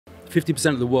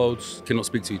50% of the world cannot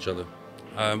speak to each other.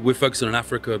 We're focusing on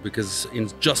Africa because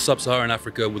in just sub-Saharan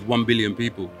Africa with 1 billion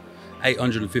people,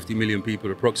 850 million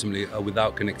people approximately are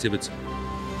without connectivity.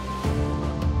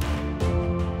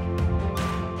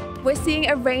 We're seeing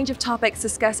a range of topics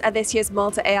discussed at this year's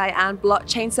Malta AI and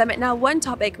Blockchain Summit. Now, one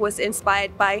topic was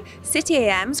inspired by City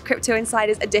AM's Crypto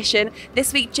Insiders edition.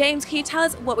 This week, James, can you tell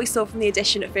us what we saw from the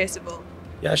edition first of all?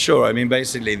 Yeah, sure. I mean,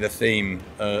 basically the theme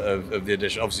of the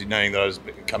edition, obviously knowing that I was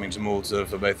coming to Malta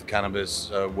for both the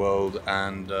cannabis world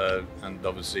and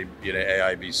obviously, you know,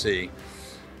 AIBC,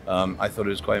 I thought it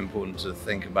was quite important to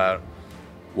think about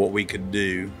what we could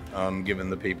do, given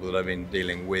the people that I've been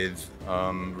dealing with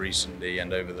recently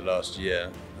and over the last year,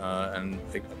 and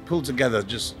pull together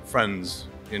just friends,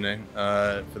 you know,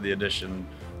 for the edition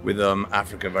with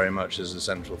Africa very much as the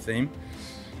central theme.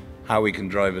 How we can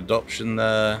drive adoption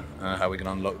there, how we can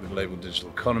unlock the global digital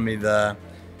economy there.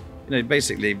 You know,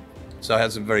 basically, so I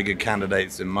had some very good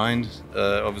candidates in mind.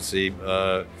 Obviously,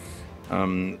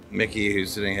 Micky,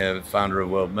 who's sitting here, founder of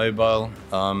World Mobile,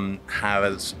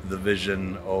 has the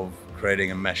vision of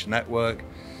creating a mesh network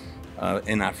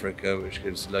in Africa, which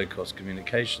gives low-cost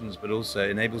communications, but also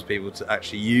enables people to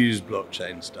actually use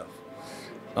blockchain stuff.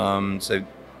 So,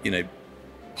 you know,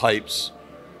 pipes,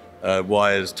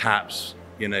 wires, taps,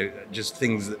 you know, just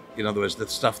things that, in other words, the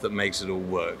stuff that makes it all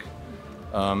work.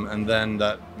 And then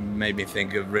that made me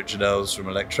think of Richard Ells from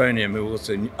Electronium, who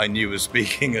also I knew was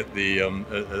speaking at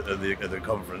the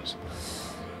conference,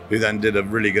 who then did a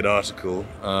really good article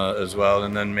as well.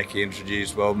 And then Micky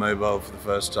introduced World Mobile for the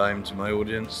first time to my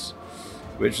audience,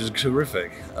 which was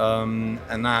terrific. And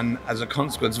then, as a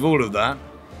consequence of all of that,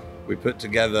 we put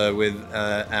together with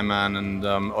Eman and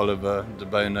Oliver De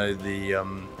Bono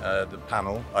the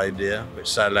panel idea, which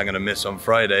sadly I'm going to miss on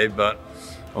Friday, but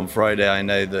on Friday I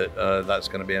know that that's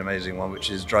going to be an amazing one,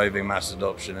 which is driving mass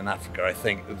adoption in Africa. I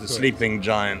think the Sleeping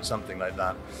Giant, something like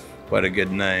that, quite a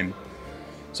good name.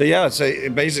 So yeah, so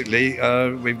basically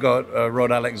we've got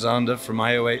Rod Alexander from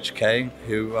IOHK,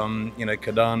 who, you know,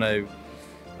 Cardano,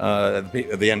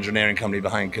 the engineering company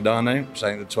behind Cardano, which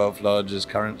I think the 12th largest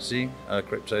currency,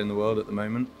 crypto in the world at the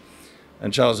moment.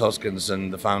 And Charles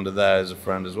Hoskinson, the founder there, is a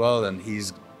friend as well, and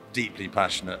he's deeply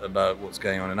passionate about what's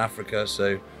going on in Africa.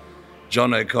 So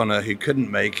John O'Connor, who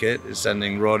couldn't make it, is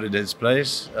sending Rod in his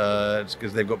place. It's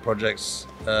because they've got projects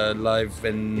live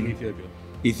in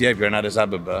Ethiopia and Addis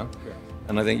Ababa. Yeah.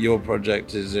 And I think your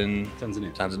project is in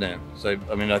Tanzania. So,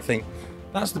 I mean, I think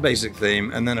that's the basic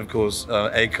theme. And then, of course,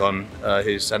 Akon,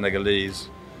 who's Senegalese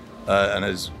and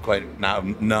is quite now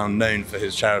known for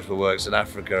his charitable works in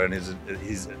Africa, and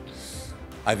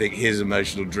I think his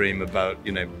emotional dream about,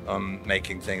 you know,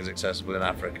 making things accessible in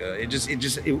Africa.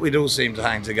 It all seemed to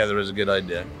hang together as a good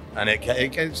idea, and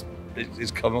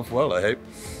it's come off well, I hope.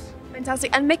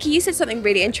 Fantastic. And Micky, you said something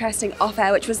really interesting off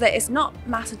air, which was that it's not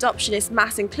mass adoption, it's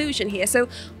mass inclusion here. So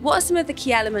what are some of the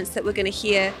key elements that we're going to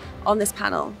hear on this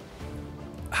panel?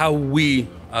 How we,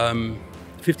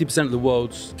 50% of the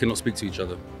world cannot speak to each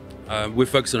other. We're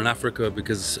focusing on Africa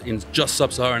because in just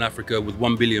sub-Saharan Africa with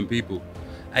 1 billion people,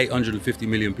 850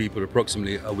 million people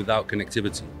approximately are without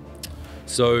connectivity.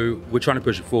 So we're trying to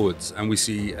push it forwards, and we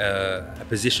see a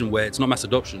position where it's not mass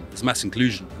adoption, it's mass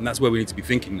inclusion, and that's where we need to be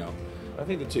thinking now. I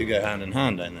think the two go hand in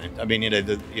hand, don't they? I mean, you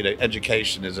know,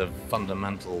 education is a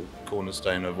fundamental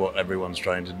cornerstone of what everyone's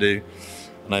trying to do,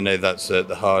 and I know that's at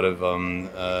the heart of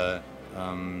the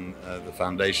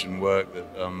foundation work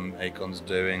that Akon's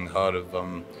doing, the heart of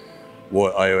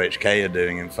what IOHK are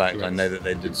doing. In fact, yes. I know that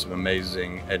they did some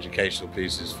amazing educational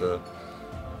pieces for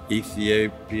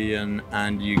Ethiopian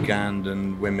and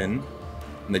Ugandan women,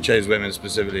 and they chose women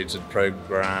specifically to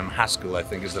program Haskell, I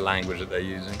think is the language that they're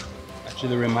using. Actually,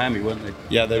 they were in Miami, weren't they?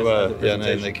 Yeah, they were. Yeah,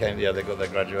 no, they came. Yeah, they got their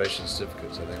graduation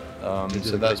certificates, I think.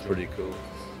 So that's pretty cool.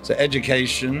 So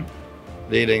education,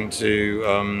 leading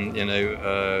to you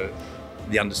know,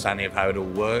 the understanding of how it all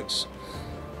works.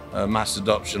 Mass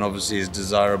adoption obviously is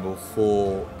desirable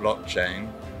for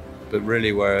blockchain, but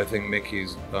really where I think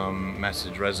Micky's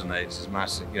message resonates is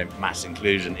mass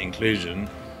inclusion. Inclusion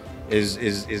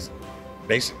is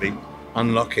basically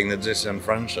unlocking the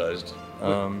disenfranchised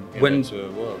into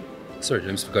a world. Sorry,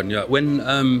 James, for cutting you out. When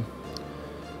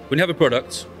you have a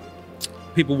product,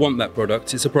 people want that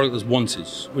product. It's a product that's wanted.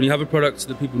 When you have a product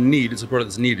that people need, it's a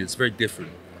product that's needed. It's very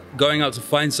different. Going out to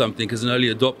find something as an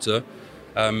early adopter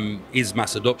is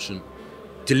mass adoption.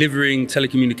 Delivering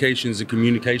telecommunications and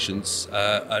communications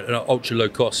at an ultra low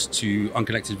cost to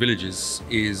unconnected villages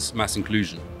is mass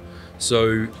inclusion.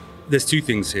 So there's two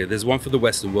things here. There's one for the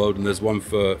Western world, and there's one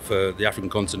for the African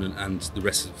continent and the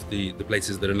rest of the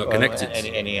places that are not connected.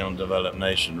 Any undeveloped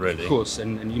nation, really. Of course,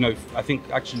 and you know, I think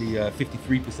actually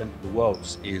 53% of the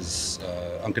world is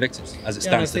unconnected as it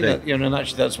stands today. And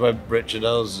actually that's where Richard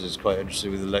Ells is quite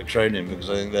interested with Electronium, because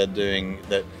I think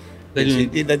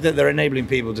they're enabling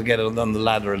people to get on the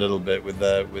ladder a little bit with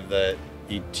their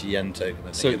ETN token,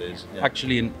 I think it is. Yeah.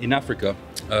 Actually, in Africa,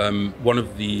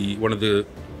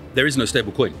 there is no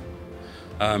stable coin.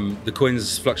 The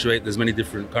coins fluctuate. There's many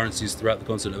different currencies throughout the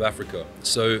continent of Africa.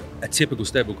 So a typical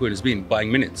stable coin has been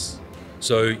buying minutes.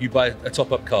 So you buy a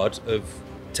top-up card of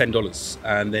 $10,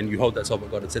 and then you hold that top-up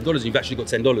card at $10, and you've actually got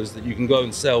 $10 that you can go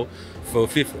and sell for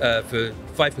 5%,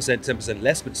 10%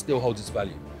 less, but it still holds its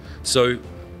value. So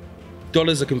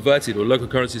dollars are converted, or local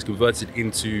currency is converted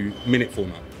into minute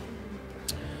format.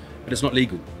 But it's not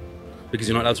legal, because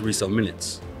you're not allowed to resell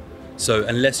minutes. So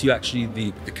unless you actually,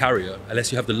 the carrier,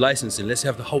 unless you have the licensing, unless you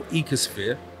have the whole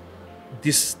ecosphere,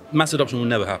 this mass adoption will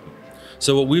never happen.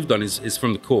 So what we've done is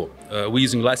from the core. We're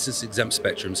using license-exempt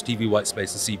spectrums, TV, white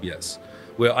space, and CBS.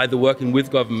 We're either working with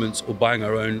governments or buying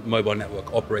our own mobile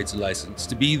network operator license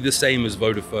to be the same as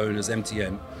Vodafone, as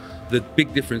MTN. The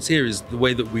big difference here is the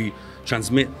way that we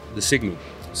transmit the signal.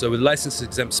 So with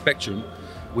license-exempt spectrum,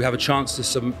 we have a chance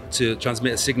to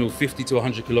transmit a signal 50 to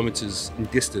 100 kilometers in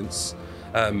distance,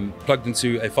 plugged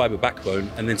into a fiber backbone,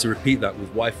 and then to repeat that with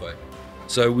Wi-Fi.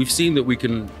 So we've seen that we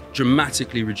can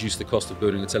dramatically reduce the cost of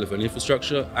building a telephone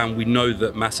infrastructure, and we know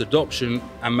that mass adoption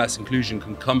and mass inclusion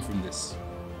can come from this.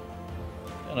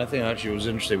 And I think actually it was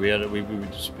interesting, we were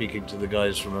speaking to the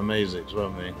guys from Amazix,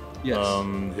 weren't we? Yes.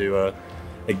 Who are,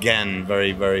 again,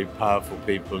 very, very powerful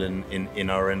people in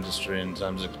our industry in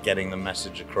terms of getting the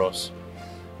message across.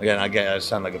 Again, I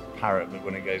sound like a parrot, but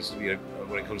when it goes,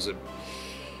 when it comes to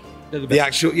the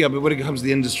actual, but when it comes to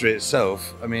the industry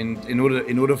itself, I mean, in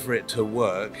order for it to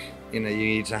work, you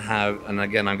need to have, and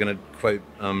again, I'm going to quote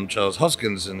Charles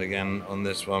Hoskinson again on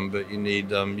this one, but you need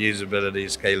usability,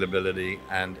 scalability,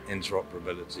 and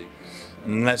interoperability.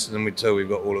 And less than we've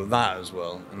got all of that as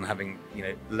well, and having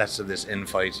less of this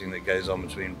infighting that goes on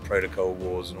between protocol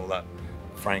wars and all that,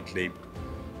 frankly,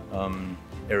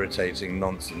 irritating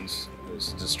nonsense.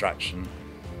 It's a distraction.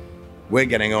 We're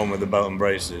getting on with the belt and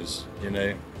braces.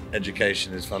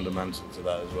 Education is fundamental to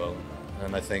that as well,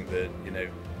 and I think that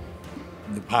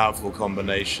the powerful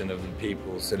combination of the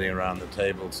people sitting around the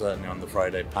table, certainly on the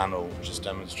Friday panel, just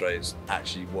demonstrates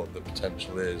actually what the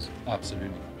potential is.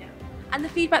 Absolutely. And the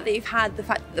feedback that you've had, the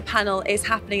fact that the panel is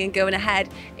happening and going ahead,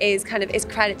 is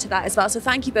credit to that as well. So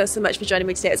thank you both so much for joining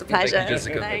me today. It was a pleasure. Thank you,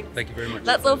 Jessica. Thank you very much.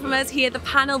 That's all from us here. The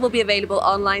panel will be available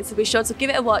online, so be sure to give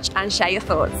it a watch and share your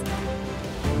thoughts.